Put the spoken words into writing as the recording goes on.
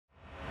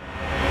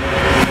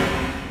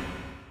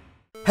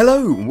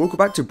Hello and welcome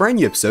back to a brand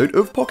new episode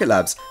of Pocket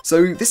Labs.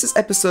 So this is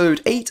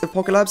episode 8 of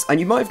Pocket Labs, and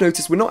you might have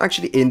noticed we're not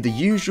actually in the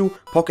usual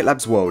Pocket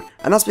Labs world,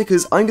 and that's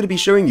because I'm going to be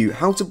showing you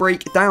how to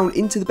break down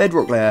into the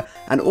Bedrock layer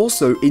and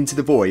also into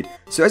the Void.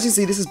 So as you can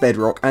see, this is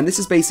Bedrock, and this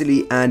is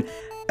basically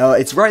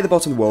it's right at the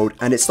bottom of the world,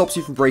 and it stops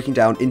you from breaking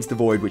down into the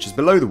Void, which is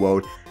below the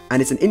world,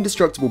 and it's an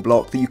indestructible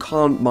block that you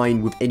can't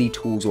mine with any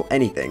tools or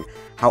anything.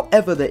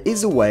 However, there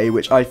is a way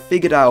which I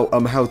figured out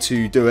how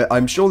to do it.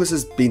 I'm sure this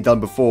has been done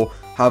before.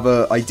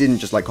 However, I didn't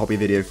just copy a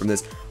video from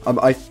this.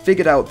 I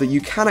figured out that you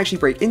can actually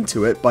break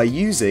into it by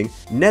using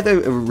nether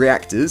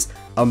reactors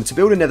to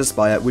build a nether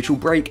spire, which will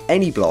break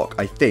any block,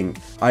 I think.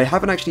 I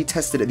haven't actually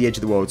tested at the edge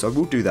of the world, so I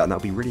will do that, and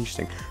that'll be really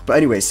interesting. But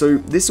anyway, so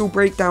this will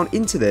break down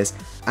into this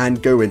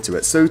and go into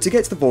it. So to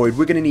get to the Void,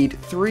 we're going to need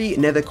 3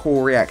 nether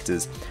core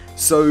reactors.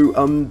 So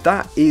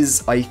that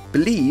is, I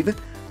believe,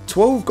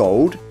 12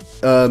 gold,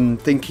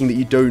 thinking that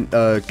you don't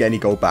get any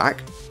gold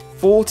back,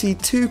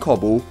 42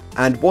 cobble,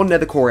 and 1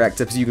 nether core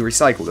reactor because you can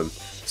recycle them.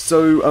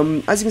 So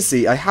as you can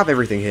see, I have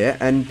everything here,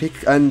 and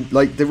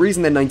the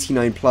reason they're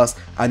 99 plus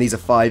and these are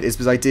 5 is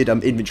because I did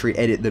inventory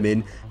edit them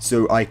in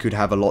so I could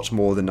have a lot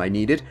more than I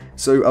needed.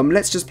 So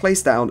let's just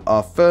place down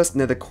our first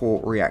nether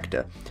core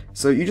reactor.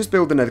 So you just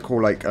build the nether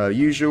core like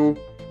usual,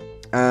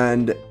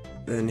 and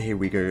then here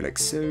we go, like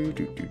so.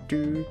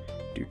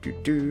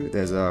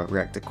 There's our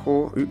reactor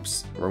core.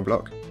 Oops, wrong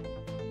block.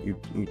 You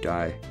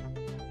die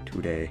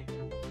today.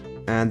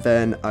 And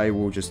then I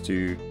will just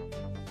do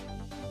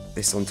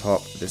this on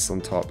top, this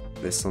on top,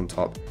 this on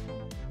top,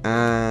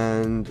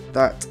 and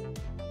that,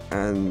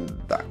 and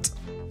that.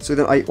 So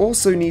then I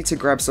also need to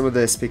grab some of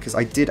this because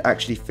I did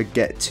actually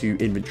forget to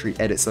inventory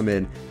edit some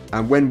in,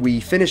 and when we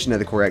finish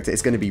another core reactor,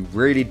 it's going to be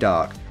really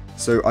dark.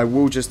 So I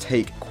will just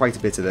take quite a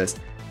bit of this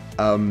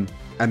and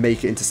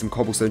make it into some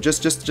cobblestone,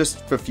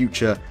 just for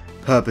future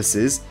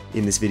purposes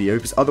in this video,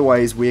 because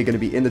otherwise we're going to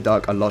be in the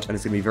dark a lot and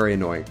it's going to be very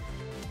annoying.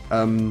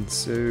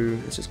 So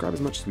let's just grab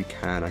as much as we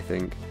can, I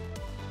think.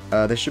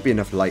 There should be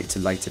enough light to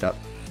light it up.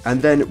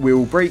 And then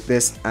we'll break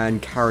this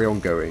and carry on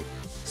going.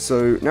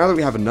 So now that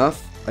we have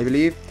enough, I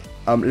believe,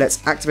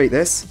 let's activate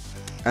this.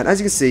 And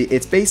as you can see,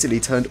 it's basically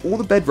turned all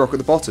the bedrock at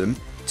the bottom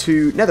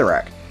to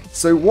netherrack.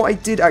 So what I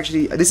did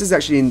actually, this is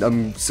actually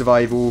in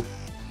survival,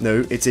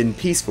 no, it's in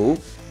peaceful,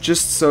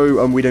 just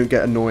so we don't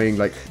get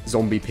annoying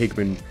zombie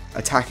pigmen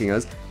attacking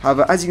us.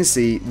 However, as you can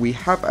see, we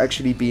have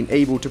actually been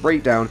able to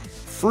break down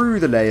through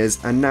the layers,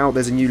 and now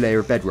there's a new layer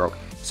of bedrock.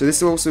 So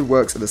this also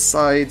works at the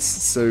sides,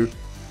 so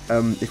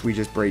if we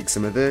just break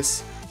some of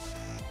this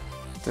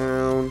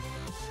down,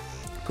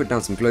 put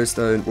down some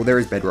glowstone, well, there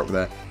is bedrock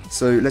there,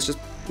 so let's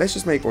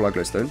just make all our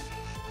glowstone,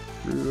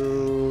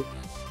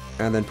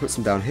 and then put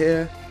some down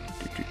here.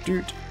 So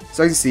as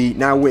you can see,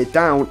 now we're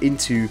down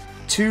into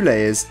 2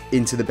 layers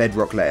into the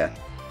bedrock layer,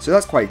 so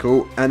that's quite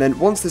cool. And then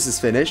once this is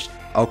finished,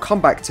 I'll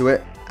come back to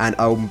it and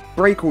I'll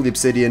break all the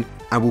obsidian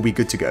and we'll be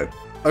good to go.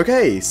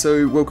 Okay,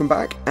 so welcome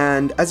back,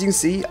 and as you can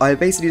see, I have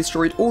basically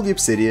destroyed all the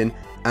obsidian,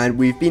 and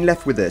we've been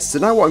left with this. So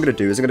now what I'm going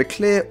to do is I'm going to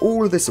clear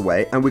all of this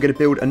away, and we're going to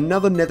build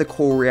another nether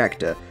core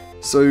reactor.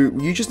 So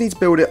you just need to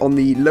build it on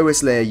the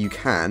lowest layer you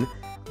can,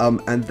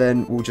 and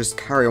then we'll just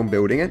carry on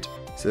building it.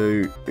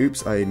 So,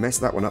 oops, I messed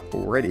that one up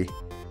already.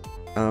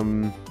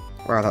 Wow,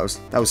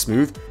 that was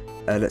smooth.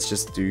 Let's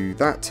just do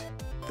that,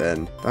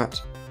 then that.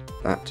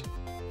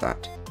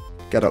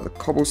 Get out the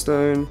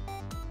cobblestone.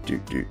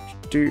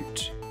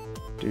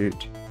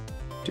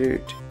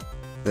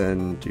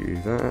 Then do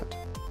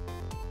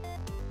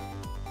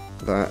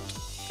that,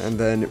 and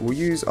then we'll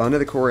use our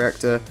nether core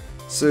reactor.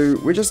 So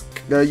we're just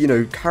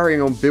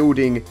carrying on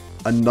building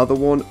another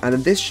one, and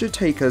then this should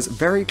take us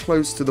very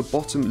close to the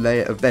bottom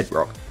layer of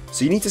bedrock.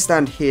 So you need to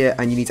stand here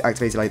and you need to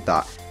activate it like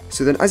that.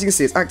 So then as you can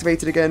see, it's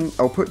activated again.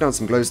 I'll put down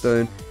some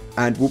glowstone,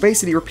 and we'll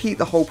basically repeat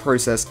the whole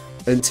process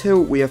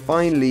until we are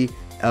finally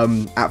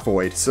at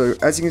Void. So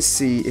as you can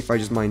see, if I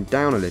just mine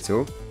down a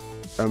little,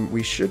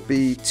 we should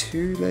be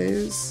 2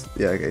 layers.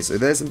 Yeah, okay, so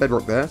there's some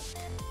bedrock there.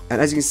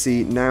 And as you can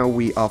see, now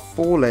we are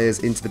 4 layers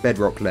into the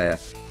bedrock layer.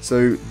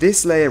 So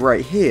this layer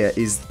right here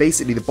is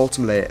basically the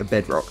bottom layer of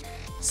bedrock.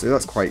 So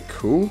that's quite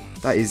cool.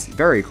 That is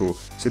very cool.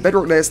 So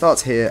bedrock layer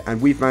starts here, and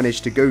we've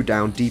managed to go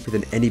down deeper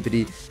than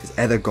anybody has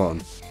ever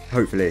gone,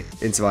 hopefully,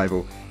 in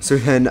survival. So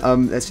then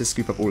let's just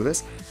scoop up all of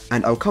this,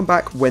 and I'll come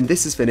back when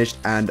this is finished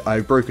and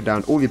I've broken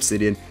down all the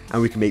obsidian, and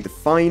we can make the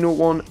final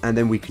one, and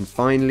then we can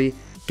finally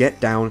get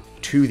down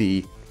to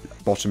the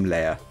bottom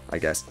layer, I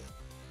guess.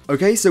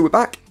 Okay, so we're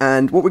back,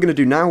 and what we're going to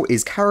do now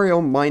is carry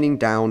on mining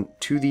down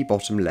to the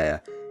bottom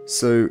layer.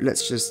 So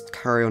let's just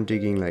carry on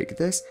digging like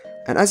this,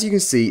 and as you can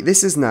see,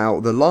 this is now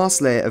the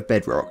last layer of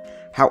bedrock.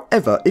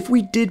 However, if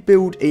we did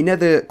build a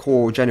nether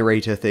core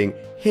generator thing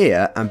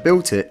here and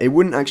built it, it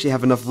wouldn't actually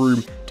have enough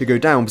room to go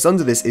down, because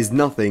under this is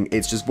nothing,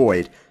 it's just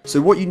void.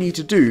 So what you need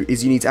to do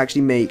is you need to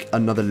actually make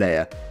another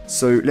layer.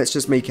 So let's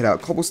just make it out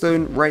of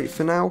cobblestone right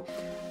for now.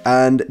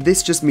 And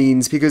this just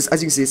means, because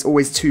as you can see, it's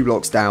always 2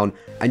 blocks down,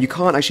 and you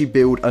can't actually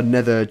build a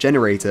nether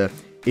generator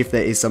if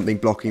there is something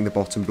blocking the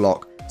bottom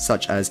block,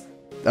 such as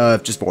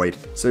just void.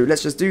 So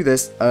let's just do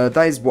this.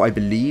 That is what I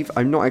believe.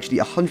 I'm not actually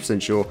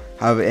 100% sure.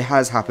 However, it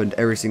has happened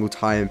every single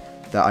time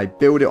that I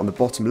build it on the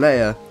bottom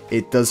layer.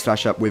 It does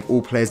flash up with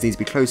all players need to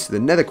be close to the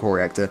nether core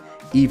reactor,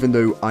 even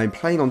though I'm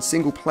playing on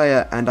single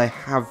player and I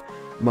have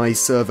my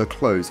server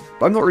closed.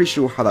 But I'm not really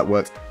sure how that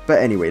works.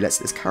 But anyway,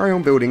 let's carry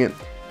on building it,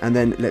 and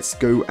then let's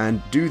go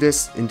and do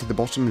this into the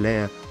bottom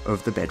layer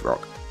of the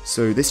bedrock.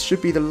 So this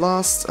should be the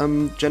last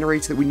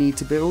generator that we need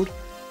to build,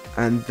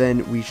 and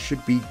then we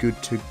should be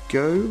good to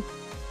go.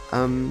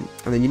 And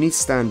then you need to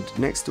stand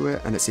next to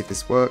it, and let's see if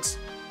this works.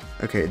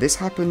 Okay, this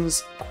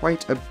happens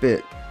quite a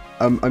bit.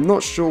 I'm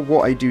not sure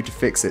what I do to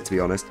fix it, to be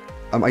honest.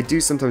 I do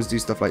sometimes do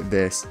stuff like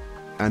this,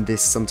 and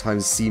this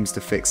sometimes seems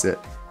to fix it.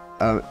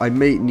 I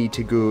may need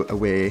to go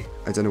away.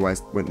 I don't know why I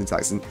went into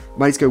accident.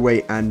 Might need to go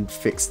away and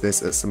fix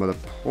this at some other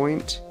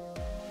point.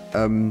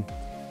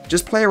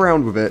 Just play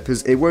around with it,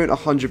 because it won't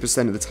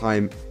 100% of the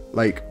time.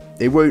 Like,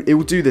 it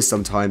will do this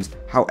sometimes.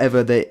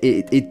 However,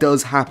 it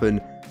does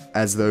happen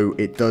as though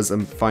it does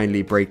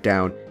finally break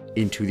down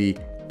into the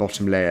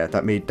bottom layer.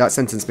 That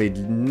sentence made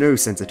no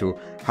sense at all.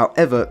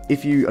 However,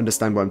 if you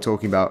understand what I'm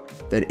talking about,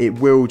 then it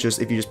will just,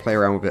 if you just play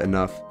around with it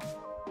enough.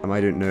 I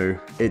don't know.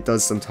 It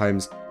does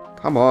sometimes.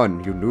 Come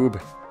on, you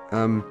noob.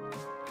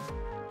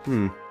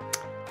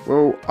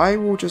 Well, I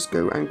will just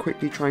go and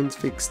quickly try and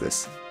fix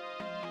this.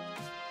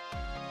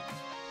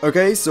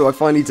 Okay, so I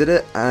finally did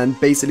it, and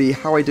basically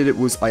how I did it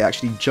was I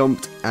actually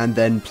jumped and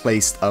then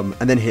placed, and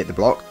then hit the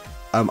block.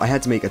 I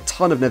had to make a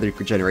ton of nether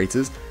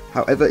generators.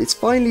 However, it's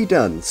finally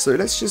done, so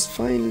let's just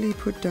finally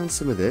put down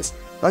some of this.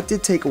 That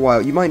did take a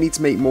while. You might need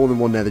to make more than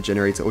one nether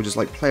generator, or just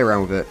like play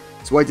around with it.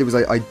 So what I did was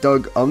I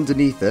dug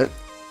underneath it,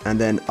 and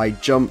then I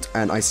jumped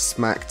and I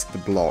smacked the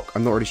block.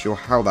 I'm not really sure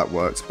how that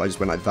works, but I just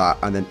went like that,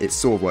 and then it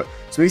sort of worked.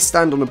 So maybe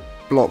stand on a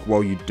block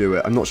while you do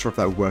it. I'm not sure if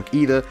that would work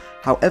either.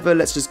 However,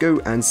 let's just go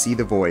and see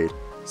the void.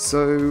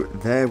 So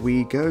there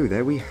we go,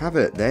 there we have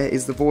it, there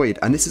is the void,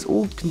 and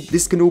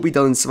this can all be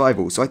done in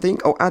survival. So I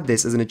think I'll add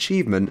this as an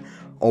achievement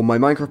on my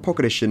Minecraft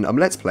Pocket Edition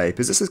Let's Play,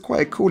 because this is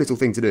quite a cool little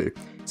thing to do.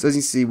 So as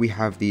you see, we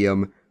have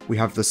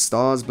the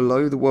stars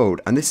below the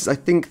world, and this is, I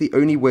think, the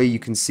only way you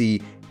can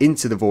see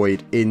into the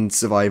void in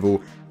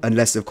survival,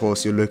 unless of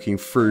course you're looking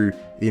through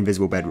the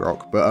invisible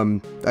bedrock. But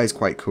that is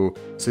quite cool.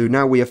 So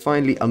now we are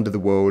finally under the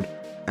world,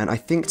 and I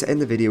think to end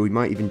the video we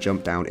might even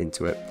jump down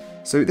into it.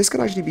 So this can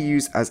actually be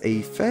used as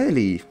a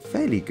fairly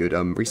good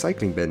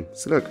recycling bin.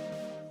 So look,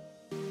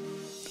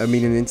 I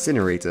mean an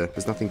incinerator,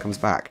 because nothing comes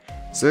back.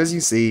 So as you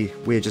see,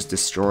 we're just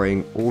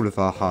destroying all of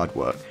our hard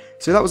work.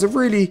 So that was a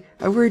really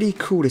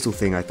cool little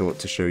thing I thought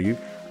to show you.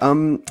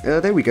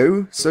 There we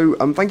go. So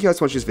thank you guys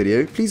for watching this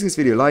video. Please give this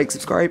video a like,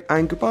 subscribe,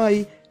 and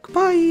goodbye,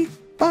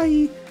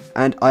 bye.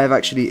 And I have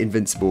actually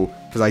invincible,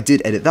 because I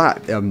did edit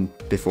that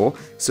before,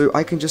 so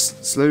I can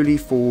just slowly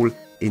fall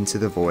into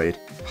the void.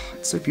 Oh,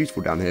 it's so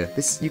beautiful down here.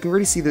 You can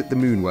really see the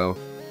moon well.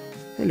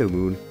 Hello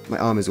moon. My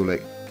arm is all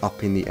like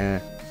up in the air.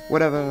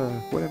 Whatever.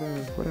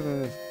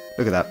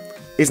 Look at that.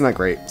 Isn't that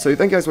great? So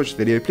thank you guys for watching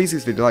this video. Please give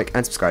this video a like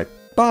and subscribe.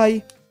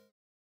 Bye!